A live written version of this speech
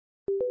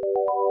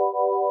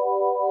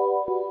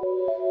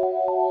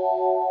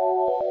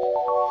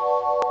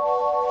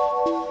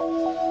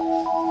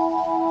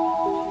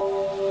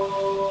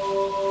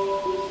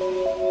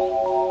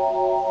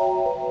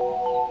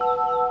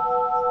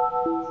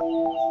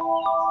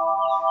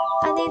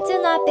I need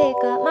to not pick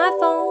up my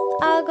phone.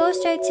 I'll go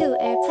straight to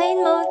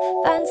airplane mode.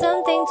 Find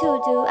something to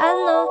do. I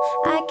know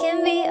I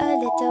can be a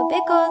little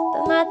bit cold,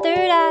 but my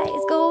third eye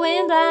is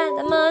going blind.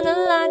 I'm on a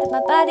line with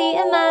my body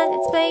and mind.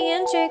 It's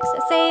playing tricks. I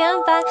say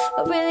I'm fine,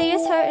 but really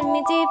it's hurting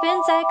me deep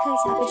inside.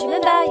 Cause I've been dreaming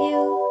about you.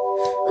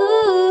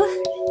 Ooh,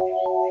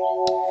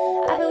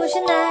 I've been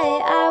wishing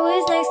that I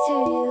was next to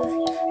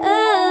you.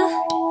 Oh,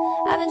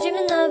 I've been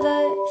dreaming of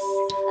us.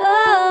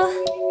 Oh,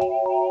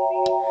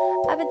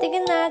 I've been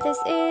thinking that this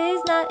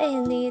is not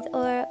a need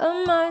or a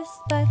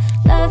must, but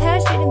love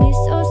has treated me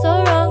so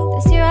wrong.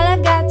 This year all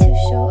I've got to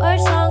show are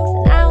songs,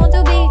 and I want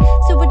to be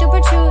super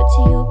duper true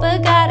to you,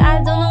 but God,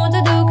 I don't know what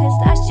to do. Cause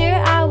last year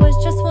I was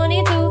just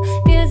 22.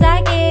 Feels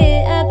like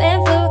it up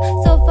and flew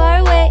so far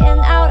away and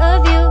out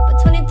of you,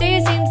 but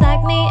 23 seems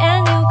like me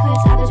and you.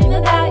 Cause I've been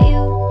dreaming about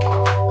you.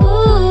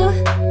 Ooh,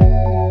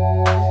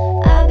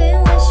 I've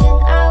been wishing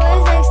I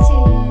was next to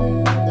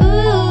you.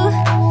 Ooh,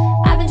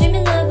 I've been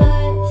dreaming of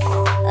us.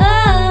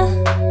 Oh,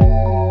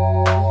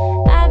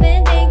 I've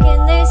been thinking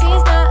this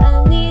is not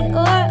a need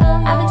or a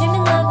must. I've been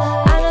dreaming of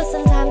us. I know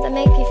sometimes I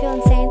make you feel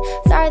insane.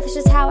 Sorry, that's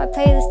just how I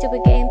play this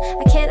stupid game.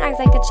 I can't act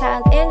like a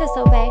child and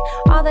disobey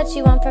all that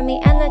you want from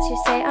me and that you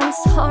say. I'm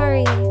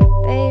sorry,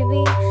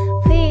 baby.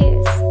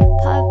 Please,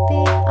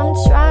 puppy. I'm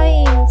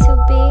trying to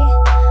be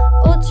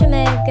ultra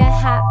mega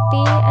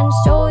happy and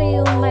show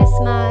you my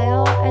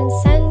smile and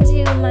send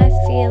you my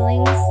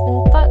feelings.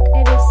 And fuck,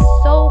 it is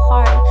so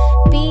hard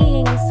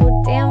being so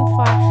damn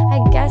far. I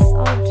guess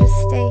I'll just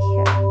stay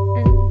here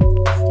and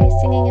stay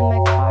singing in my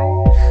car.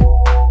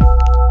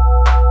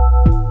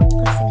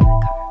 I'll sing in my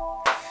car.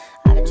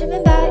 I've been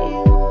dreaming about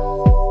you.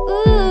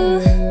 Ooh,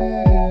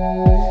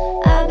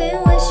 I've been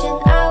wishing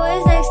I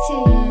was next to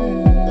you.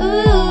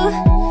 Ooh,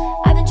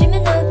 I've been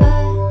dreaming of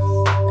us.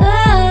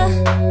 Oh,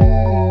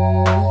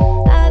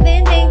 I've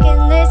been thinking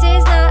this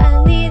is not a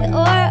need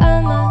or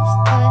a must,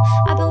 but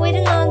I've been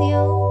waiting on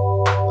you.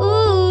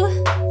 Ooh,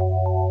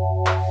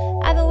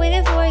 I've been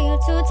waiting for you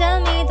to tell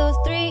me those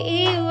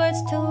 3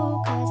 words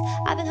too. Cause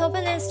I've been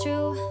hoping it's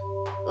true.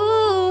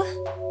 Ooh,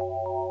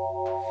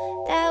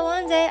 that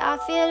one day I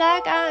feel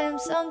like I am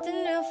something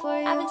real for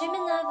you. I've been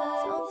dreaming of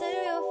us, something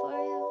real for you.